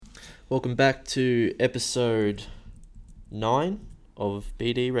Welcome back to episode 9 of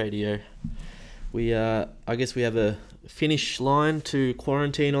BD Radio. I guess we have a finish line to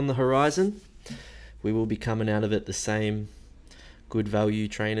quarantine on the horizon. We will be coming out of it the same good value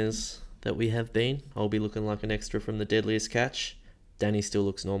trainers that we have been. I'll be looking like an extra from the Deadliest Catch. Danny still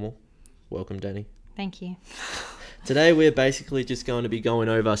looks normal. Welcome, Danny. Thank you. Today we're basically just going to be going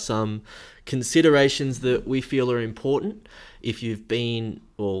over some considerations that we feel are important if you've been,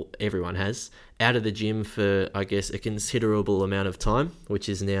 well, everyone has, out of the gym for, I guess, a considerable amount of time, which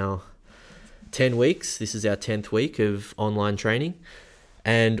is now 10 weeks. This is our 10th week of online training.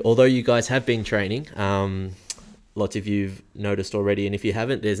 And although you guys have been training, lots of you've noticed already, and if you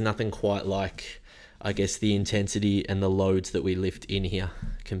haven't, there's nothing quite like, I guess, the intensity and the loads that we lift in here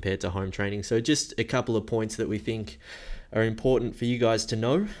compared to home training. So just a couple of points that we think are important for you guys to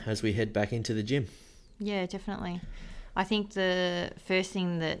know as we head back into the gym. Yeah, definitely. I think the first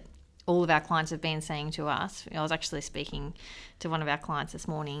thing that all of our clients have been saying to us, I was actually speaking to one of our clients this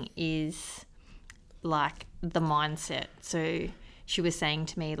morning, is like the mindset. So she was saying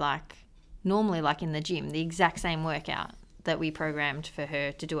to me, like, normally, like in the gym, the exact same workout that we programmed for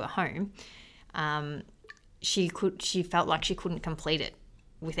her to do at home, she felt like she couldn't complete it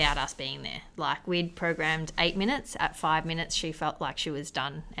without us being there. Like, we'd programmed 8 minutes. At 5 minutes, she felt like she was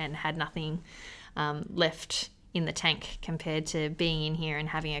done and had nothing left in the tank compared to being in here and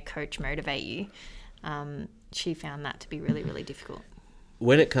having a coach motivate you. She found that to be really, really difficult.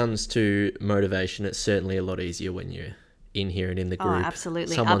 When it comes to motivation, it's certainly a lot easier when you're in here and in the group. Oh,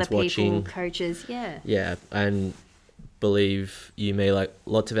 absolutely. Someone's Other people, watching. coaches, yeah. Yeah, and believe you me, like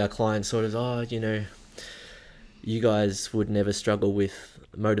lots of our clients sort of, you guys would never struggle with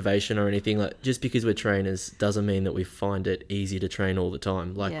motivation or anything. Like, just because we're trainers doesn't mean that we find it easy to train all the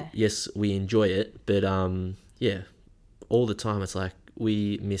time. Like, yes, we enjoy it, but all the time it's like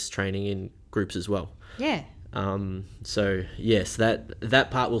we miss training in groups as well. Yeah. So yes,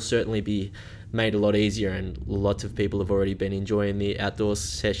 that part will certainly be made a lot easier, and lots of people have already been enjoying the outdoor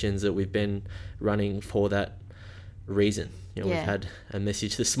sessions that we've been running for that reason. We've had a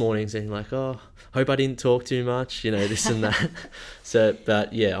message this morning saying like, "Oh, hope I didn't talk too much," this and that. So,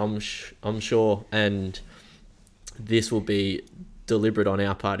 but yeah, I'm sure, and this will be deliberate on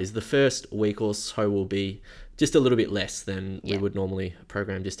our part. Is the first week or so will be just a little bit less than we would normally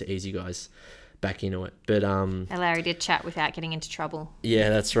program, just to ease you guys back into it. But Larry did chat without getting into trouble. Yeah,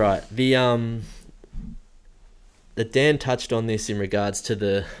 that's right. The Dan touched on this in regards to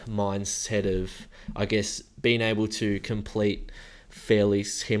the mindset of, I guess, being able to complete fairly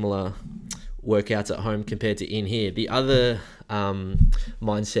similar workouts at home compared to in here. The other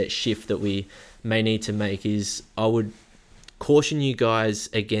mindset shift that we may need to make is, I would caution you guys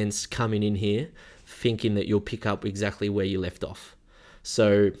against coming in here thinking that you'll pick up exactly where you left off.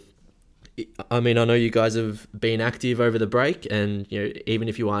 So, I mean, I know you guys have been active over the break, and even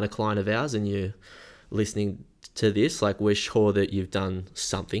if you aren't a client of ours and you're listening to this, like, we're sure that you've done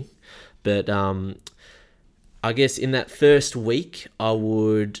something. But I guess in that first week, I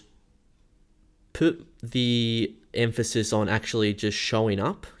would put the emphasis on actually just showing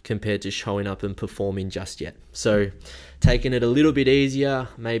up compared to showing up and performing just yet. So taking it a little bit easier,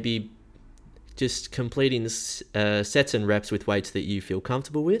 maybe just completing sets and reps with weights that you feel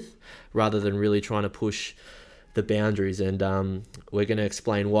comfortable with, rather than really trying to push the boundaries. And we're going to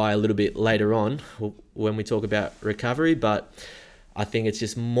explain why a little bit later on when we talk about recovery. But I think it's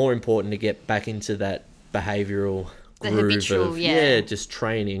just more important to get back into that behavioural groove of just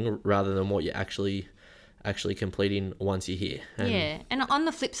training, rather than what you're actually completing once you're here. And on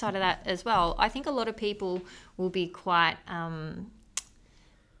the flip side of that as well, I think a lot of people will be quite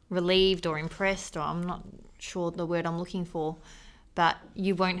relieved or impressed, or I'm not sure the word I'm looking for, but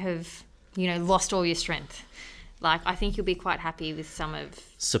you won't have, lost all your strength. Like, I think you'll be quite happy with some of...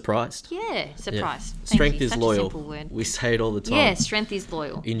 Surprised? Yeah, surprised. Yeah. Strength is loyal. Simple word. We say it all the time. Yeah, strength is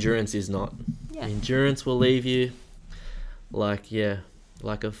loyal. Endurance is not. Yeah. Endurance will leave you like a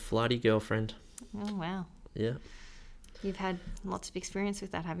flighty girlfriend. Oh, wow. Yeah. You've had lots of experience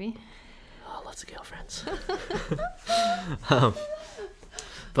with that, have you? Oh, lots of girlfriends.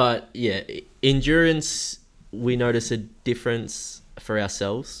 But yeah, endurance, we notice a difference for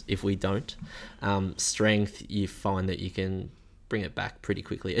ourselves if we don't. Strength, you find that you can bring it back pretty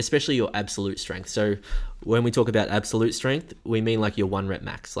quickly, especially your absolute strength. So when we talk about absolute strength, we mean like your 1 rep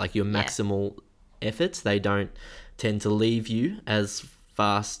max, like your maximal efforts. They don't tend to leave you as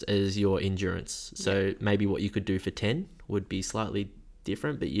fast as your endurance. So maybe what you could do for 10 would be slightly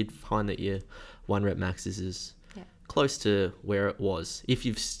different, but you'd find that your 1 rep max is close to where it was if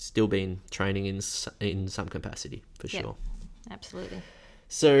you've still been training in some capacity, for sure. Absolutely.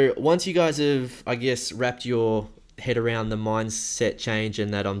 So once you guys have, I guess, wrapped your head around the mindset change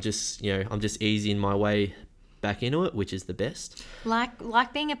and that I'm just easing my way back into it, which is the best.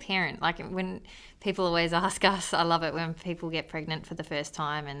 Like being a parent, like when people always ask us, I love it when people get pregnant for the first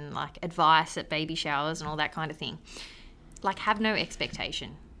time and like advice at baby showers and all that kind of thing. Like, have no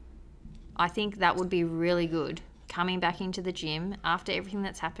expectation. I think that would be really good coming back into the gym after everything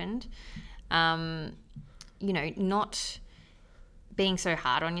that's happened. Not being so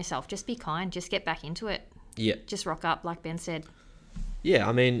hard on yourself. Just be kind. Just get back into it. Yeah. Just rock up, like Ben said. Yeah,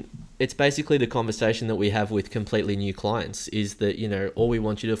 I mean, it's basically the conversation that we have with completely new clients is that, all we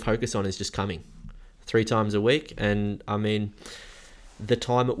want you to focus on is just coming 3 times a week. And I mean, the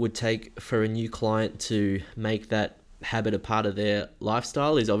time it would take for a new client to make that habit a part of their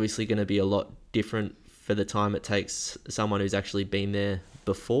lifestyle is obviously going to be a lot different for the time it takes someone who's actually been there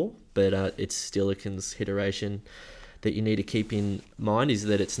before. But it's still a consideration that you need to keep in mind, is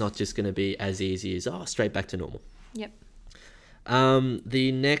that it's not just going to be as easy as, straight back to normal. Yep.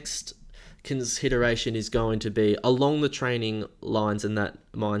 The next consideration is going to be along the training lines, and that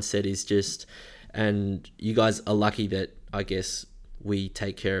mindset is just, and you guys are lucky that, I guess, we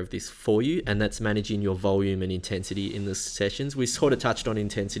take care of this for you, and that's managing your volume and intensity in the sessions. We sort of touched on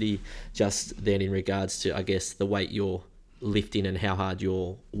intensity just then in regards to, I guess, the weight you're lifting and how hard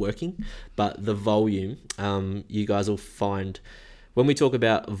you're working, but the volume, you guys will find when we talk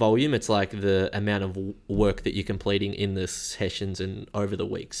about volume, it's like the amount of work that you're completing in the sessions and over the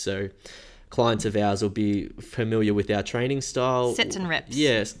week. So clients of ours will be familiar with our training style. Sets and reps.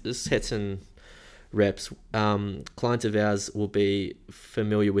 Yes, sets and reps. Clients of ours will be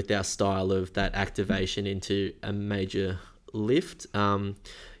familiar with our style of that activation into a major lift.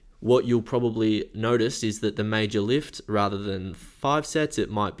 What you'll probably notice is that the major lift, rather than 5 sets, it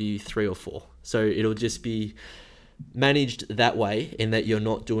might be 3 or 4. So it'll just be managed that way, in that you're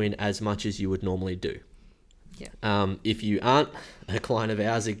not doing as much as you would normally do. Yeah. If you aren't a client of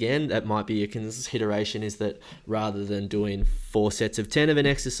ours, again, that might be a consideration, is that rather than doing 4 sets of 10 of an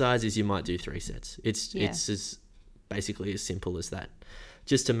exercise, is you might do 3 sets. It's as basically as simple as that,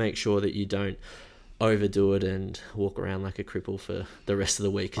 just to make sure that you don't overdo it and walk around like a cripple for the rest of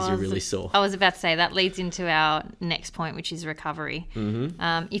the week because you're really sore. I was about to say that leads into our next point, which is recovery.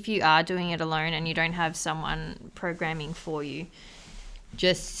 Mm-hmm. If you are doing it alone and you don't have someone programming for you,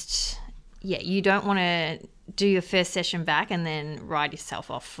 you don't want to do your first session back and then ride yourself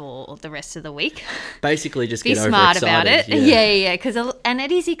off for the rest of the week. Basically just be get smart overexcited. about it. And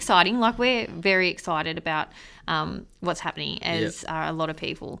it is exciting. Like, we're very excited about what's happening, as are a lot of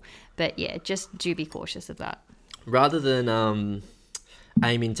people. But just do be cautious of that. Rather than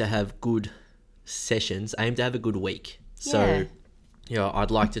aiming to have good sessions, aim to have a good week. So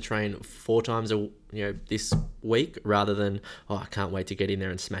I'd like to train 4 times this week, rather than I can't wait to get in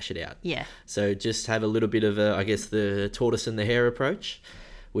there and smash it out. Yeah. So just have a little bit of the tortoise and the hare approach,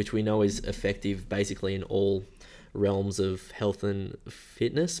 which we know is effective basically in all realms of health and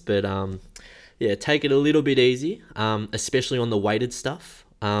fitness. But take it a little bit easy, especially on the weighted stuff.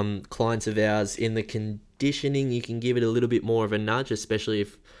 Clients of ours in the conditioning, you can give it a little bit more of a nudge, especially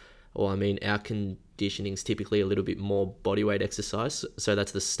if, our conditioning's typically a little bit more bodyweight exercise. So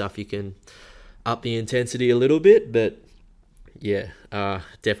that's the stuff you can up the intensity a little bit, but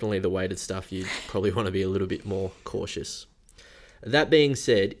definitely the weighted stuff, you probably want to be a little bit more cautious. That being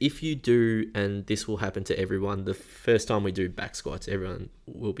said, if you do, and this will happen to everyone, the first time we do back squats, everyone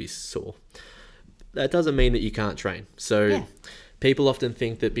will be sore. That doesn't mean that you can't train. So people often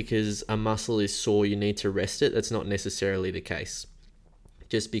think that because a muscle is sore, you need to rest it. That's not necessarily the case.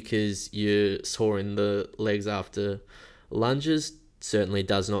 Just because you're sore in the legs after lunges certainly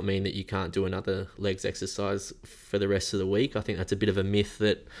does not mean that you can't do another legs exercise for the rest of the week. I think that's a bit of a myth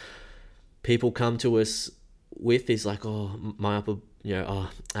that people come to us with, is like, my upper,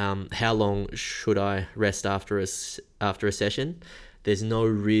 how long should I rest after a session? There's no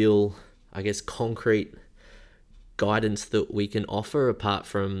real, concrete guidance that we can offer apart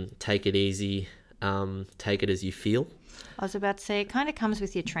from take it easy, take it as you feel. I was about to say, it kind of comes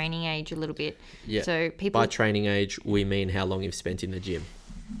with your training age a little bit. Yeah. So people, by training age, we mean how long you've spent in the gym.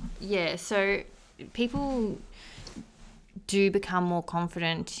 Yeah. So people do become more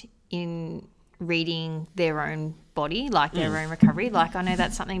confident in reading their own body, like their own recovery. Like, I know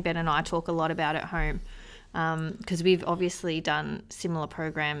that's something Ben and I talk a lot about at home, because we've obviously done similar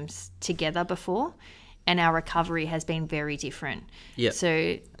programs together before, and our recovery has been very different. Yeah.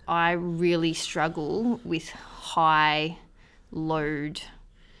 So I really struggle with high load,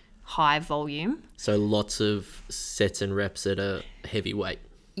 high volume. So lots of sets and reps at a heavy weight.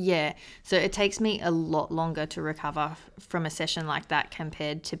 Yeah. So it takes me a lot longer to recover from a session like that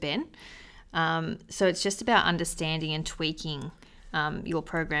compared to Ben. So it's just about understanding and tweaking your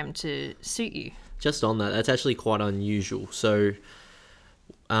program to suit you. Just on that, that's actually quite unusual. So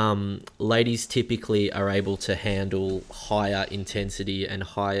ladies typically are able to handle higher intensity and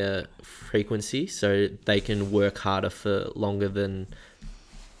higher frequency, so they can work harder for longer than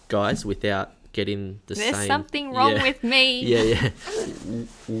guys without getting the same... There's something wrong with me. Yeah.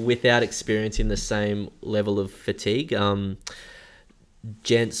 Without experiencing the same level of fatigue.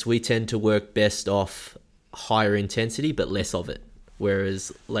 Gents, we tend to work best off higher intensity but less of it,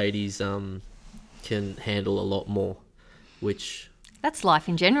 whereas ladies can handle a lot more, which... That's life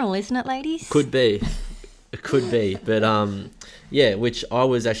in general, isn't it, ladies? Could be. It could be. But, yeah, which I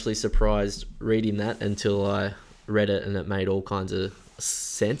was actually surprised reading that until I read it, and it made all kinds of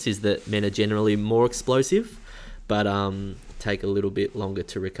sense, is that men are generally more explosive, but take a little bit longer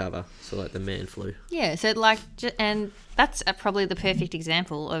to recover. So like the man flu. Yeah, so and that's probably the perfect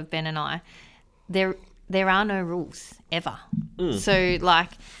example of Ben and I. There are no rules ever. So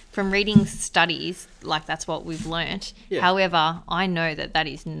like from reading studies, like that's what we've learnt. Yeah. However, I know that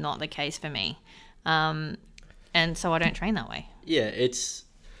is not the case for me. And so I don't train that way. Yeah, it's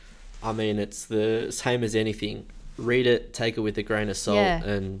the same as anything. Read it, take it with a grain of salt,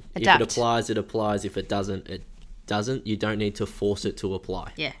 and Adapt. If it applies, it applies. If it doesn't, it doesn't. You don't need to force it to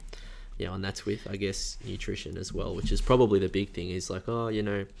apply. Yeah. Yeah, and that's with, I guess, nutrition as well, which is probably the big thing, is like,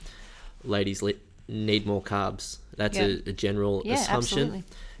 ladies need more carbs. That's a general assumption. Absolutely.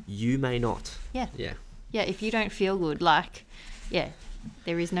 You may not. Yeah. Yeah. Yeah, if you don't feel good,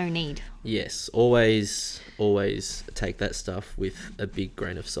 there is no need. Yes, always take that stuff with a big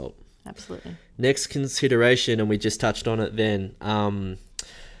grain of salt. Absolutely. Next consideration, and we just touched on it then.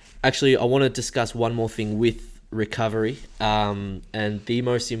 Actually, I want to discuss one more thing with recovery. And the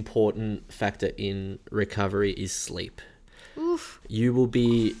most important factor in recovery is sleep. Oof. You will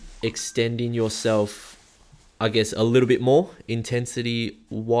be extending yourself, I guess, a little bit more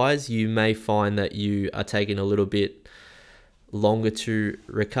intensity-wise. You may find that you are taking a little bit longer to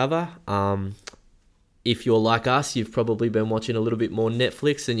recover. If you're like us, you've probably been watching a little bit more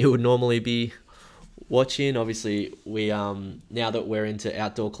Netflix than you would normally be watching. Obviously, we now that we're into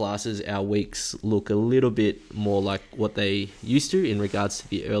outdoor classes, our weeks look a little bit more like what they used to in regards to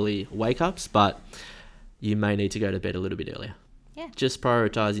the early wake-ups, but you may need to go to bed a little bit earlier. Yeah. Just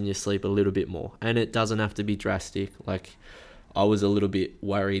prioritizing your sleep a little bit more. And it doesn't have to be drastic. Like, I was a little bit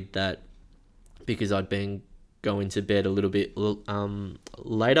worried that because I'd been going to bed a little bit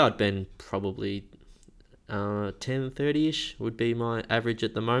later, I'd been probably 10:30ish would be my average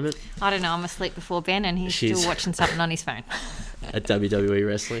at the moment. I don't know, I'm asleep before Ben and he's still watching something on his phone. At WWE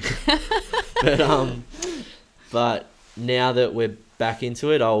wrestling. But now that we're back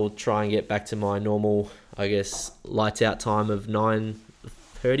into it, I'll try and get back to my normal, I guess, lights out time of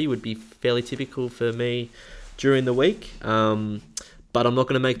 9:30 would be fairly typical for me during the week. But I'm not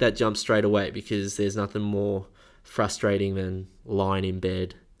going to make that jump straight away, because there's nothing more frustrating than lying in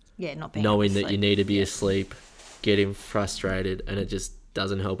bed, not being knowing able to that you sleep. need to be asleep, getting frustrated, and it just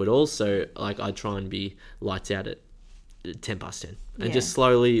doesn't help at all. So like, I try and be lights out at 10:10 and just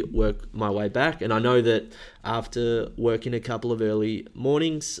slowly work my way back. And I know that after working a couple of early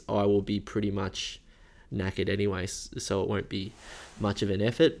mornings, I will be pretty much knackered anyway, so it won't be much of an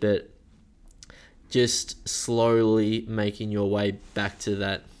effort. But just slowly making your way back to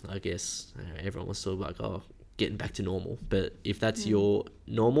that, I guess, everyone was sort of like, getting back to normal. But if that's your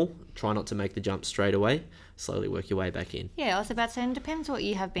normal, try not to make the jump straight away. Slowly work your way back in. Yeah, I was about to say, it depends what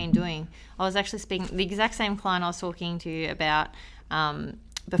you have been doing. I was actually speaking, the exact same client I was talking to you about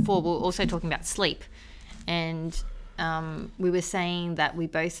before, we were also talking about sleep. And we were saying that we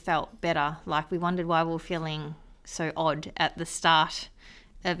both felt better. Like, we wondered why we were feeling so odd at the start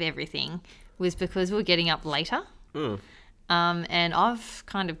of everything, was because we were getting up later. And I've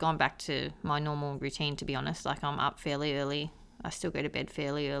kind of gone back to my normal routine, to be honest. Like, I'm up fairly early. I still go to bed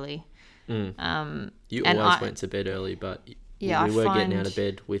fairly early. You always went to bed early, but we were getting out of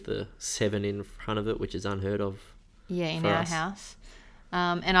bed with a 7 in front of it, which is unheard of. Yeah, in our house.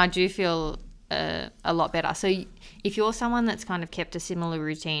 And I do feel a lot better. So if you're someone that's kind of kept a similar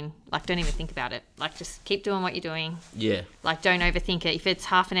routine, like, don't even think about it. Like, just keep doing what you're doing. Yeah. Like, don't overthink it. If it's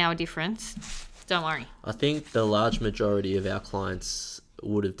half an hour difference, don't worry. I think the large majority of our clients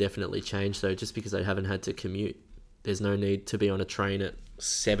would have definitely changed, though, just because they haven't had to commute. There's no need to be on a train at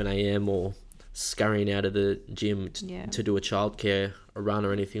 7 a.m. or scurrying out of the gym to do a childcare run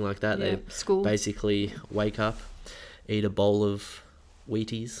or anything like that. They basically wake up, eat a bowl of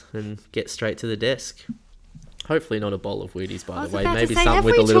Wheaties, and get straight to the desk. Hopefully not a bowl of Wheaties, I by was the way. about Maybe to say, something have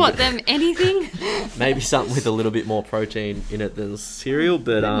with we a little taught bit, them anything? maybe something with a little bit more protein in it than cereal.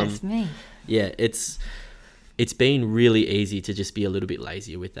 But Goodness me. yeah, it's been really easy to just be a little bit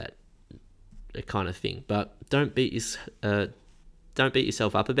lazier with that kind of thing. But don't beat yourself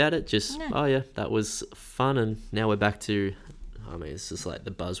up about it. Just No. oh yeah, that was fun, and now we're back to. I mean, it's just like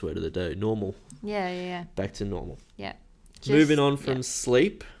the buzzword of the day: normal. Yeah. Back to normal. Yeah. Moving on from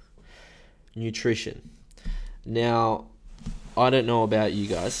sleep, nutrition. Now, I don't know about you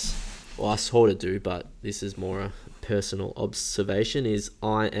guys. Well, I sort of do, but this is more a personal observation. Is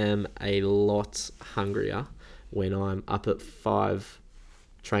I am a lot hungrier when I'm up at 5,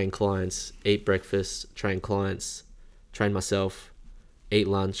 train clients, eat breakfast, train clients, train myself, eat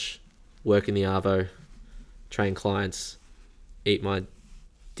lunch, work in the arvo, train clients, eat my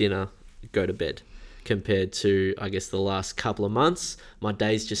dinner, go to bed. Compared to, I guess, the last couple of months, my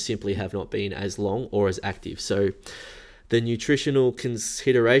days just simply have not been as long or as active. So the nutritional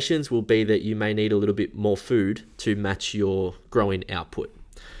considerations will be that you may need a little bit more food to match your growing output.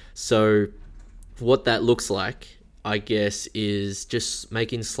 So what that looks like, I guess, is just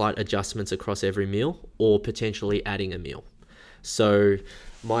making slight adjustments across every meal or potentially adding a meal. So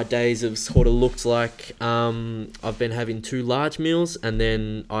my days have sort of looked like I've been having 2 large meals and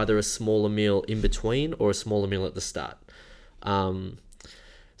then either a smaller meal in between or a smaller meal at the start.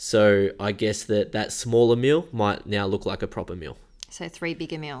 So I guess that smaller meal might now look like a proper meal. So 3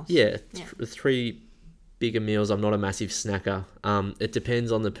 bigger meals. Yeah, 3 bigger meals. I'm not a massive snacker. It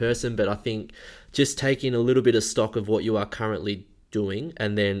depends on the person, but I think just taking a little bit of stock of what you are currently doing,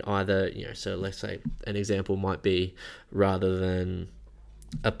 and then either, so let's say an example might be, rather than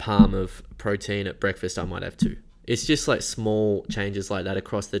a palm of protein at breakfast, I might have 2. It's just like small changes like that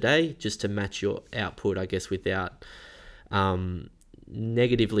across the day, just to match your output, I guess, without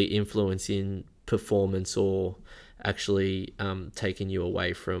negatively influencing performance or actually taking you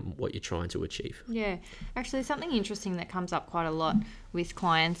away from what you're trying to achieve. Yeah. Actually, something interesting that comes up quite a lot with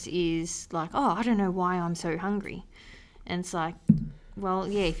clients is like, oh, I don't know why I'm so hungry. And it's like, well,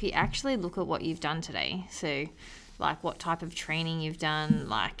 yeah, if you actually look at what you've done today, so like what type of training you've done,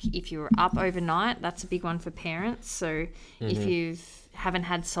 like if you were up overnight, that's a big one for parents. So if you haven't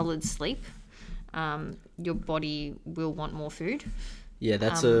had solid sleep, your body will want more food. Yeah,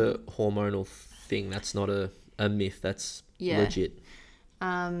 that's a hormonal thing. That's not a myth. That's legit.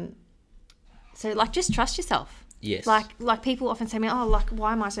 So like just trust yourself. Yes. Like people often say to me, oh, like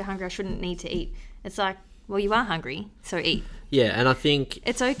why am I so hungry? I shouldn't need to eat. It's like, well, you are hungry, so eat. Yeah, and I think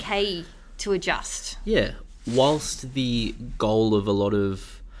it's okay to adjust. Yeah. Whilst the goal of a lot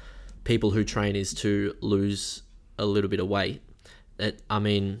of people who train is to lose a little bit of weight,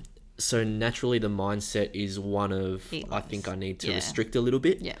 so naturally the mindset is one of, I think I need to restrict a little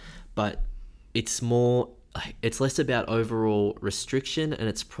bit. Yeah. But it's less about overall restriction, and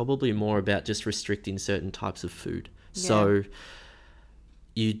it's probably more about just restricting certain types of food. Yeah. So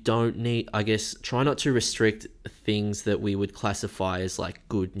you don't need, I guess, try not to restrict things that we would classify as like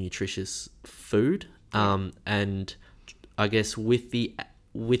good, nutritious food. And I guess with the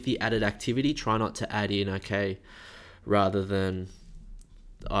added activity, try not to add in, rather than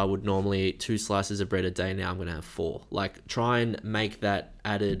I would normally eat 2 slices of bread a day, now I'm going to have 4. Like, try and make that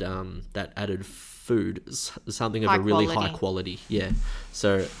added food something of a really high quality. Yeah.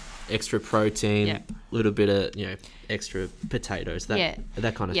 So extra protein, little bit of, extra potatoes, that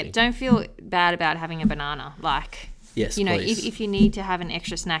kind of thing. Don't feel bad about having a banana. Like, yes, please. If you need to have an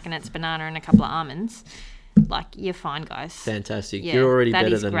extra snack and it's banana and a couple of almonds, like, you're fine, guys. Fantastic. Yeah, you're already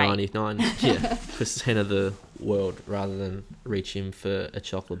better than great. 99% of the world, rather than reaching for a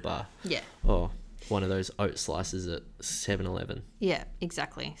chocolate bar. Yeah. Or one of those oat slices at 7-Eleven. Yeah,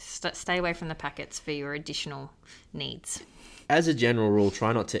 exactly. Stay away from the packets for your additional needs. As a general rule,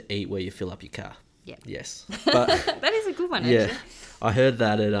 try not to eat where you fill up your car. Yeah. Yes. But that is a good one, yeah, actually. I heard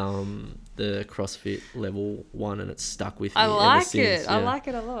that at the CrossFit level 1, and it's stuck with me I like ever since. it. I like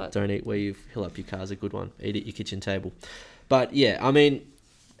it a lot. Don't eat where you fill up your car is a good one. Eat at your kitchen table. But yeah, I mean,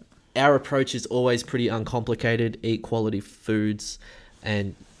 our approach is always pretty uncomplicated. Eat quality foods,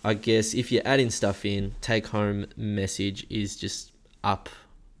 and I guess if you're adding stuff in, take home message is just up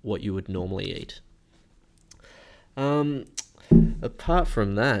what you would normally eat. Apart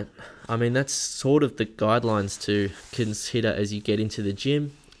from that, I mean, that's sort of the guidelines to consider as you get into the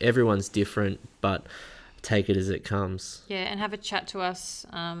gym. Everyone's different, but take it as it comes. Yeah, and have a chat to us.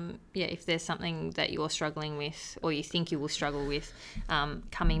 If there's something that you're struggling with, or you think you will struggle with,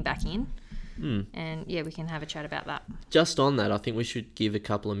 coming back in. And we can have a chat about that. Just on that, I think we should give a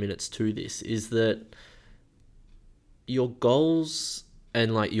couple of minutes to this, is that your goals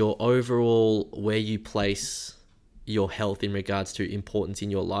and like your overall where you place your health in regards to importance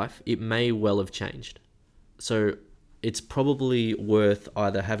in your life, it may well have changed. So it's probably worth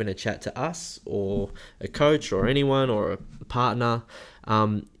either having a chat to us or a coach or anyone or a partner.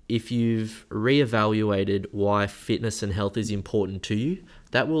 If you've reevaluated why fitness and health is important to you,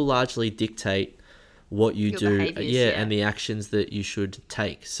 that will largely dictate what you Your do, behaviours, and the actions that you should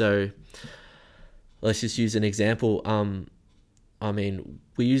take. So let's just use an example. I mean,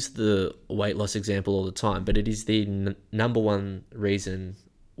 we use the weight loss example all the time, but it is the number one reason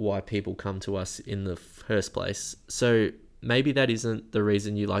why people come to us in the first place. So maybe that isn't the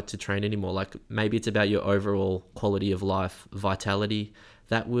reason you like to train anymore. Like maybe it's about your overall quality of life, vitality.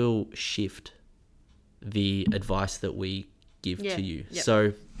 That will shift the advice that we give to you. Yep.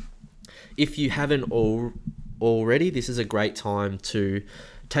 So if you haven't already, this is a great time to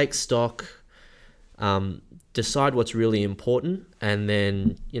take stock, decide what's really important, and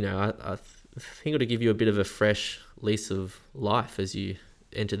then, I think it'll give you a bit of a fresh lease of life as you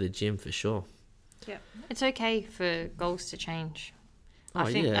enter the gym for sure. Yeah, it's okay for goals to change. Oh,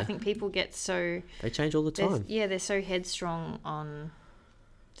 I think people get so... They change all the time. They're so headstrong on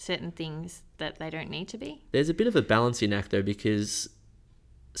certain things that they don't need to be. There's a bit of a balancing act though, because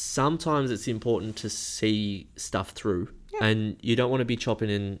sometimes it's important to see stuff through, and you don't want to be chopping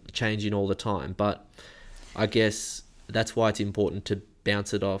and changing all the time. But I guess that's why it's important to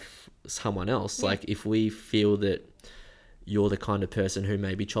bounce it off someone else. Yeah. Like if we feel that you're the kind of person who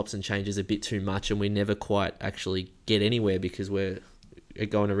maybe chops and changes a bit too much and we never quite actually get anywhere because we're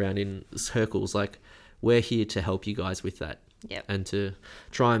going around in circles, like we're here to help you guys with that. Yep. And to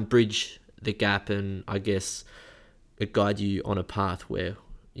try and bridge the gap and I guess guide you on a path where,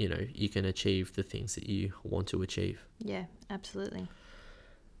 you can achieve the things that you want to achieve. Yeah, absolutely.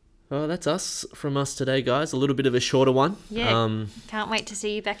 Well, that's us from us today, guys. A little bit of a shorter one. Yeah, can't wait to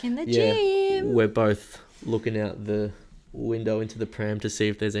see you back in the gym. We're both looking out the window into the pram to see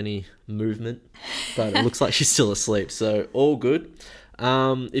if there's any movement, but it looks like she's still asleep, so all good.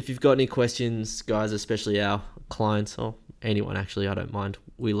 If you've got any questions, guys, especially our clients or anyone actually, I don't mind,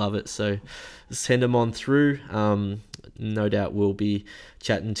 we love it, so send them on through. No doubt we'll be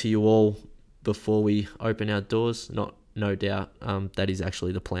chatting to you all before we open our doors. No doubt, that is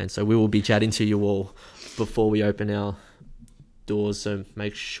actually the plan, so we will be chatting to you all before we open our doors, so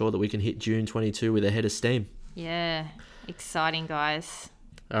make sure that we can hit June 22 with a head of steam. Yeah, exciting, guys.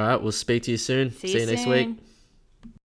 All right, we'll speak to you soon. See you next week.